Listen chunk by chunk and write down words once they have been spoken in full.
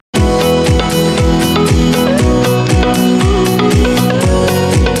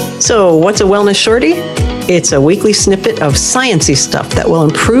So, what's a wellness shorty? It's a weekly snippet of sciencey stuff that will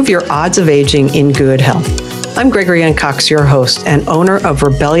improve your odds of aging in good health. I'm Gregory Ann Cox, your host and owner of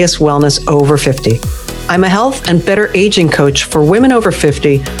Rebellious Wellness Over 50. I'm a health and better aging coach for women over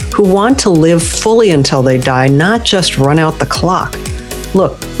 50 who want to live fully until they die, not just run out the clock.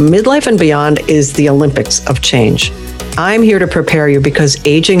 Look, midlife and beyond is the Olympics of change. I'm here to prepare you because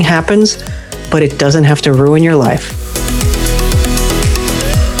aging happens, but it doesn't have to ruin your life.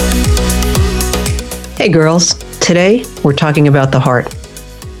 Hey girls, today we're talking about the heart.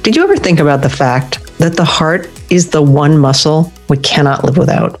 Did you ever think about the fact that the heart is the one muscle we cannot live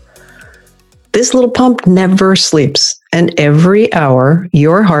without? This little pump never sleeps, and every hour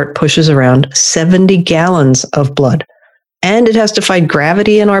your heart pushes around 70 gallons of blood. And it has to fight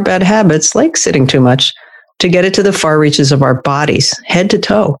gravity and our bad habits, like sitting too much, to get it to the far reaches of our bodies, head to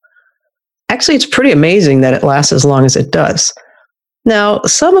toe. Actually, it's pretty amazing that it lasts as long as it does. Now,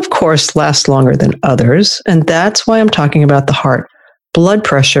 some, of course, last longer than others, and that's why I'm talking about the heart. Blood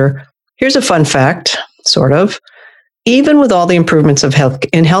pressure. Here's a fun fact, sort of. Even with all the improvements of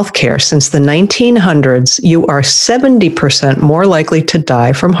in healthcare since the 1900s, you are 70% more likely to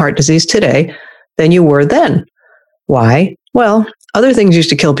die from heart disease today than you were then. Why? Well, other things used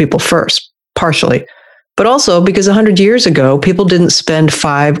to kill people first, partially, but also because 100 years ago, people didn't spend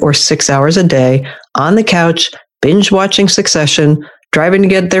 5 or 6 hours a day on the couch, binge watching Succession, driving to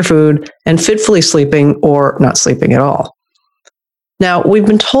get their food, and fitfully sleeping or not sleeping at all. Now, we've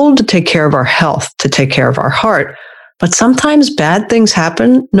been told to take care of our health, to take care of our heart, but sometimes bad things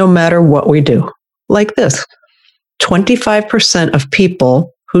happen no matter what we do. Like this, 25% of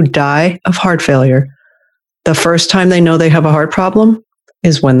people who die of heart failure, the first time they know they have a heart problem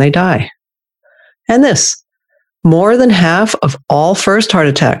is when they die. And this, more than half of all first heart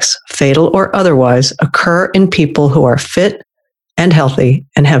attacks, fatal or otherwise, occur in people who are fit and healthy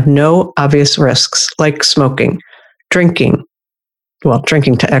and have no obvious risks, like smoking, drinking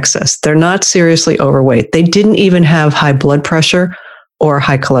to excess. They're not seriously overweight. They didn't even have high blood pressure or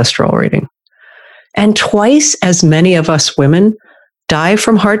high cholesterol reading. And twice as many of us women die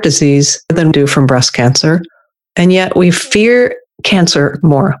from heart disease than do from breast cancer. And yet we fear cancer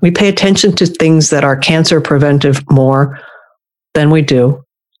more. We pay attention to things that are cancer preventive more than we do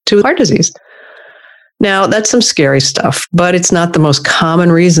to heart disease. Now, that's some scary stuff, but it's not the most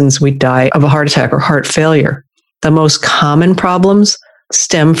common reasons we die of a heart attack or heart failure. The most common problems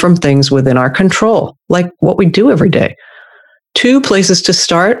stem from things within our control, like what we do every day. 2 places to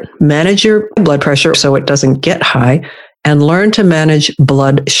start: manage your blood pressure so it doesn't get high, and learn to manage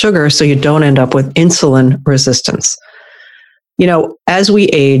blood sugar so you don't end up with insulin resistance. You know, as we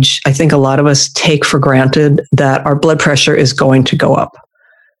age, I think a lot of us take for granted that our blood pressure is going to go up.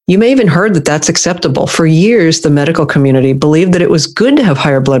 You may even heard that that's acceptable. For years, the medical community believed that it was good to have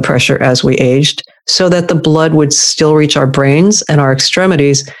higher blood pressure as we aged so that the blood would still reach our brains and our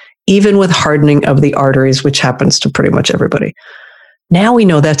extremities, even with hardening of the arteries, which happens to pretty much everybody. Now we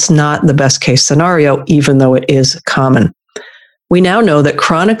know that's not the best case scenario, even though it is common. We now know that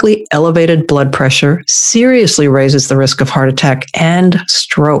chronically elevated blood pressure seriously raises the risk of heart attack and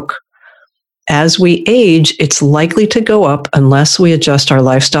stroke. As we age, it's likely to go up unless we adjust our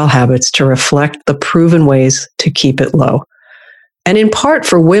lifestyle habits to reflect the proven ways to keep it low. And in part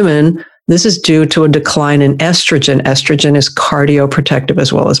for women, this is due to a decline in estrogen. Estrogen is cardioprotective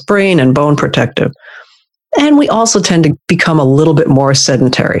as well as brain and bone protective. And we also tend to become a little bit more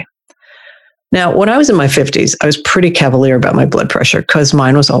sedentary. Now, when I was in my 50s, I was pretty cavalier about my blood pressure because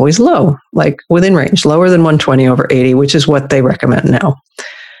mine was always low, like within range, lower than 120/80, which is what they recommend now.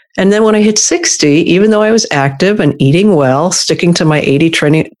 And then when I hit 60, even though I was active and eating well, sticking to my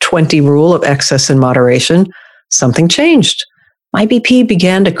 80-20 rule of excess and moderation, something changed. My BP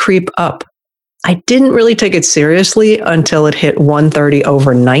began to creep up. I didn't really take it seriously until it hit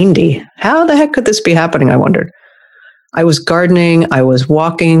 130/90. How the heck could this be happening, I wondered. I was gardening, I was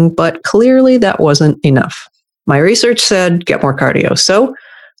walking, but clearly that wasn't enough. My research said, get more cardio. So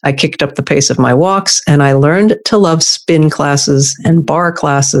I kicked up the pace of my walks and I learned to love spin classes and bar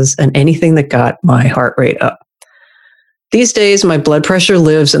classes and anything that got my heart rate up. These days, my blood pressure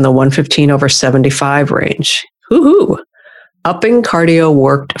lives in the 115/75 range. Woohoo! Upping cardio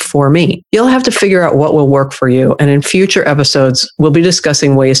worked for me. You'll have to figure out what will work for you. And in future episodes, we'll be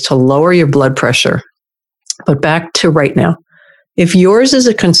discussing ways to lower your blood pressure. But back to right now. If yours is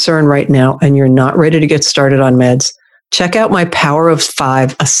a concern right now and you're not ready to get started on meds, check out my Power of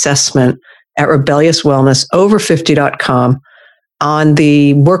 5 assessment at rebelliouswellnessover50.com on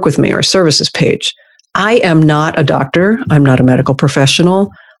the Work With Me or Services page. I am not a doctor. I'm not a medical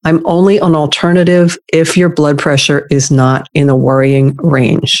professional. I'm only an alternative if your blood pressure is not in the worrying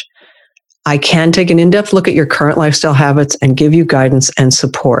range. I can take an in-depth look at your current lifestyle habits and give you guidance and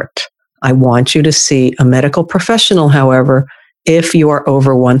support. I want you to see a medical professional, however, if you are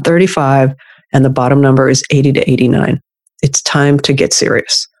over 135 and the bottom number is 80 to 89. It's time to get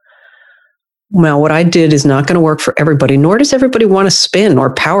serious. Well, what I did is not going to work for everybody, nor does everybody want to spin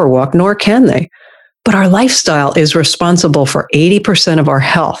or power walk, nor can they. But our lifestyle is responsible for 80% of our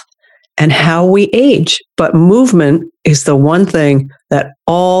health and how we age. But movement is the one thing that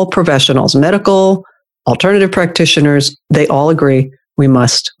all professionals, medical, alternative practitioners, they all agree we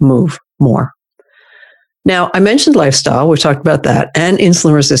must move more. Now, I mentioned lifestyle, we talked about that, and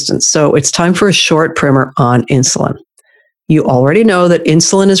insulin resistance. So it's time for a short primer on insulin. You already know that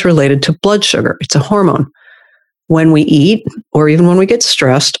insulin is related to blood sugar. It's a hormone. When we eat, or even when we get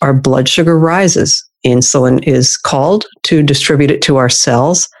stressed, our blood sugar rises. Insulin is called to distribute it to our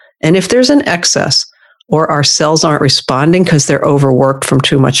cells. And if there's an excess, or our cells aren't responding because they're overworked from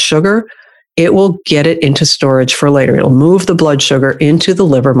too much sugar, it will get it into storage for later. It'll move the blood sugar into the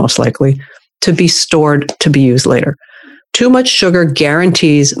liver, most likely, to be stored to be used later. Too much sugar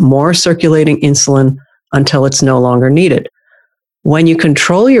guarantees more circulating insulin until it's no longer needed. When you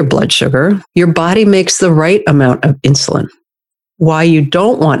control your blood sugar, your body makes the right amount of insulin. Why you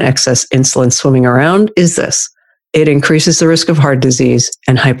don't want excess insulin swimming around is this. It increases the risk of heart disease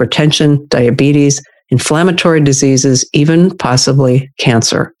and hypertension, diabetes, inflammatory diseases, even possibly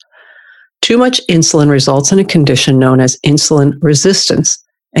cancer. Too much insulin results in a condition known as insulin resistance,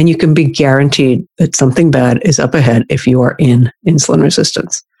 and you can be guaranteed that something bad is up ahead if you are in insulin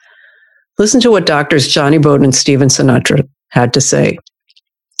resistance. Listen to what doctors Johnny Bowden and Stephen Sinatra had to say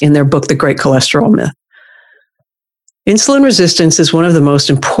in their book, The Great Cholesterol Myth. Insulin resistance is one of the most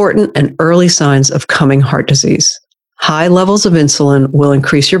important and early signs of coming heart disease. High levels of insulin will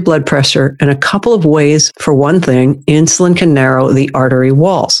increase your blood pressure in a couple of ways. For one thing, insulin can narrow the artery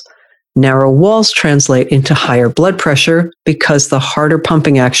walls. Narrow walls translate into higher blood pressure because the harder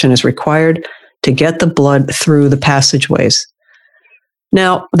pumping action is required to get the blood through the passageways.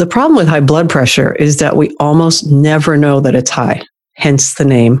 Now, the problem with high blood pressure is that we almost never know that it's high, hence the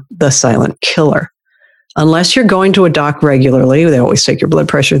name, the silent killer. Unless you're going to a doc regularly, they always take your blood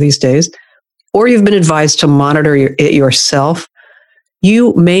pressure these days, or you've been advised to monitor it yourself,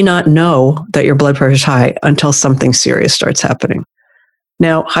 you may not know that your blood pressure is high until something serious starts happening.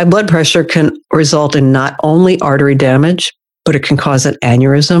 Now, high blood pressure can result in not only artery damage, but it can cause an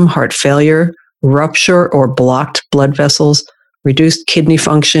aneurysm, heart failure, rupture or blocked blood vessels, reduced kidney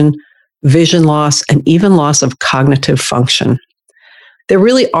function, vision loss, and even loss of cognitive function. There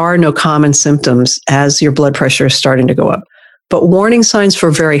really are no common symptoms as your blood pressure is starting to go up. But warning signs for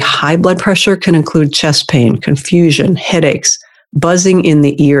very high blood pressure can include chest pain, confusion, headaches, buzzing in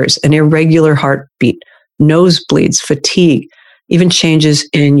the ears, an irregular heartbeat, nosebleeds, fatigue, even changes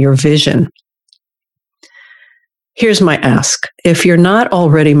in your vision. Here's my ask. If you're not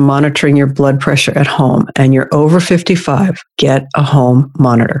already monitoring your blood pressure at home and you're over 55, get a home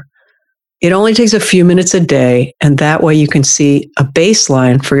monitor. It only takes a few minutes a day, and that way you can see a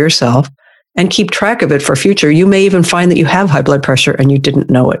baseline for yourself and keep track of it for future. You may even find that you have high blood pressure and you didn't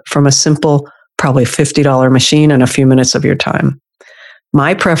know it from a simple, probably $50 machine and a few minutes of your time.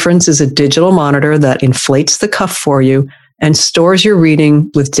 My preference is a digital monitor that inflates the cuff for you and stores your reading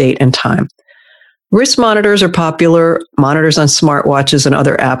with date and time. Wrist monitors are popular. Monitors on smartwatches and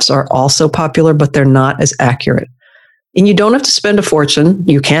other apps are also popular, but they're not as accurate. And you don't have to spend a fortune.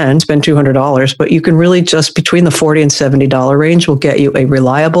 You can spend $200, but you can really just between the $40 and $70 range will get you a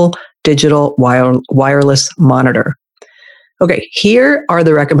reliable digital wireless monitor. Okay, here are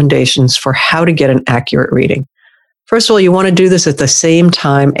the recommendations for how to get an accurate reading. First of all, you want to do this at the same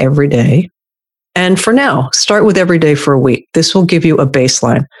time every day. And for now, start with every day for a week. This will give you a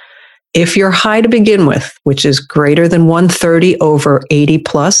baseline. If you're high to begin with, which is greater than 130 over 80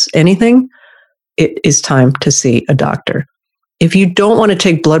 plus anything, it is time to see a doctor. If you don't want to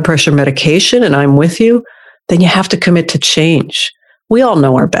take blood pressure medication, and I'm with you, then you have to commit to change. We all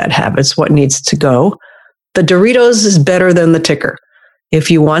know our bad habits, what needs to go. The Doritos is better than the ticker. If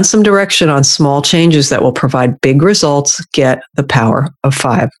you want some direction on small changes that will provide big results, get the Power of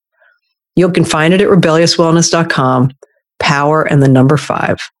 5. You can find it at rebelliouswellness.com, power and the number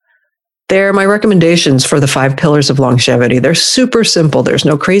 5. They're my recommendations for the 5 pillars of longevity. They're super simple. There's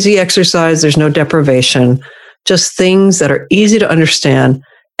no crazy exercise. There's no deprivation, just things that are easy to understand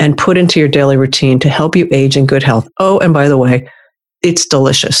and put into your daily routine to help you age in good health. Oh, and by the way, it's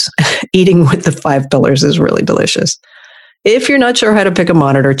delicious. Eating with the 5 pillars is really delicious. If you're not sure how to pick a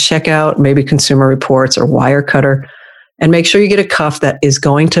monitor, check out maybe Consumer Reports or Wirecutter, and make sure you get a cuff that is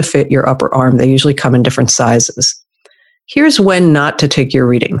going to fit your upper arm. They usually come in different sizes. Here's when not to take your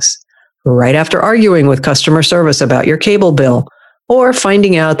readings. right after arguing with customer service about your cable bill, or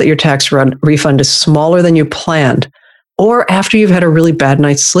finding out that your tax refund is smaller than you planned, or after you've had a really bad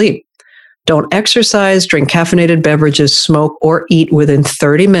night's sleep. Don't exercise, drink caffeinated beverages, smoke, or eat within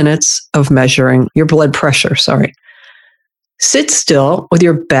 30 minutes of measuring your blood pressure. Sit still with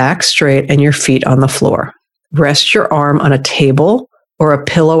your back straight and your feet on the floor. Rest your arm on a table or a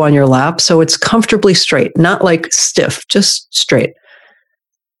pillow on your lap so it's comfortably straight, not like stiff, just straight.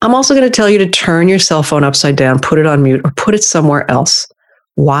 I'm also going to tell you to turn your cell phone upside down, put it on mute, or put it somewhere else.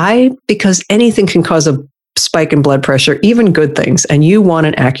 Why? Because anything can cause a spike in blood pressure, even good things, and you want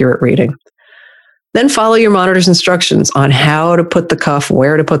an accurate reading. Then follow your monitor's instructions on how to put the cuff,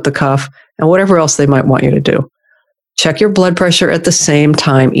 where to put the cuff, and whatever else they might want you to do. Check your blood pressure at the same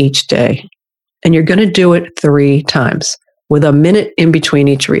time each day. And you're going to do it 3 times with a minute in between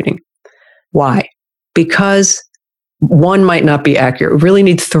each reading. Why? Because 1 might not be accurate. We really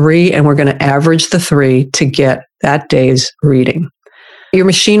need 3, and we're going to average the 3 to get that day's reading. Your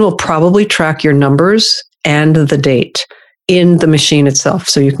machine will probably track your numbers and the date in the machine itself.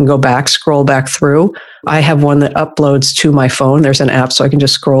 So you can go back, scroll back through. I have one that uploads to my phone. There's an app so I can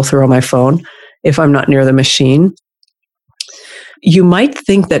just scroll through on my phone if I'm not near the machine. You might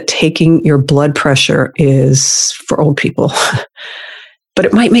think that taking your blood pressure is for old people, but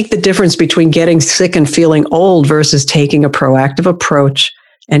it might make the difference between getting sick and feeling old versus taking a proactive approach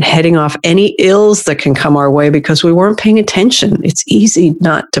and heading off any ills that can come our way because we weren't paying attention. It's easy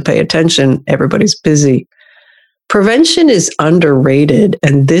not to pay attention. Everybody's busy. Prevention is underrated,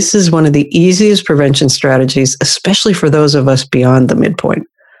 and this is one of the easiest prevention strategies, especially for those of us beyond the midpoint.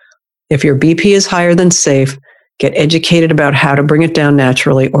 If your BP is higher than safe, get educated about how to bring it down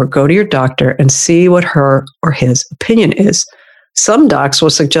naturally, or go to your doctor and see what her or his opinion is. Some docs will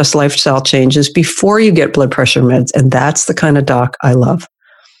suggest lifestyle changes before you get blood pressure meds, and that's the kind of doc I love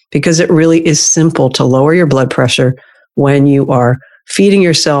because it really is simple to lower your blood pressure when you are feeding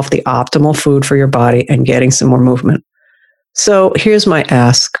yourself the optimal food for your body and getting some more movement. So here's my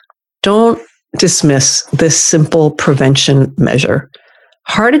ask. Don't dismiss this simple prevention measure.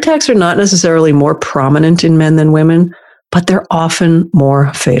 Heart attacks are not necessarily more prominent in men than women, but they're often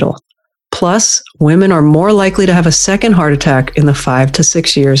more fatal. Plus, women are more likely to have a second heart attack in the 5 to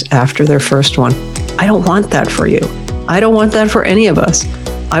 6 years after their first one. I don't want that for you. I don't want that for any of us.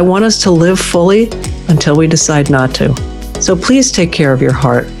 I want us to live fully until we decide not to. So please take care of your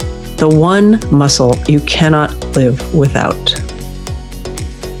heart, the one muscle you cannot live without.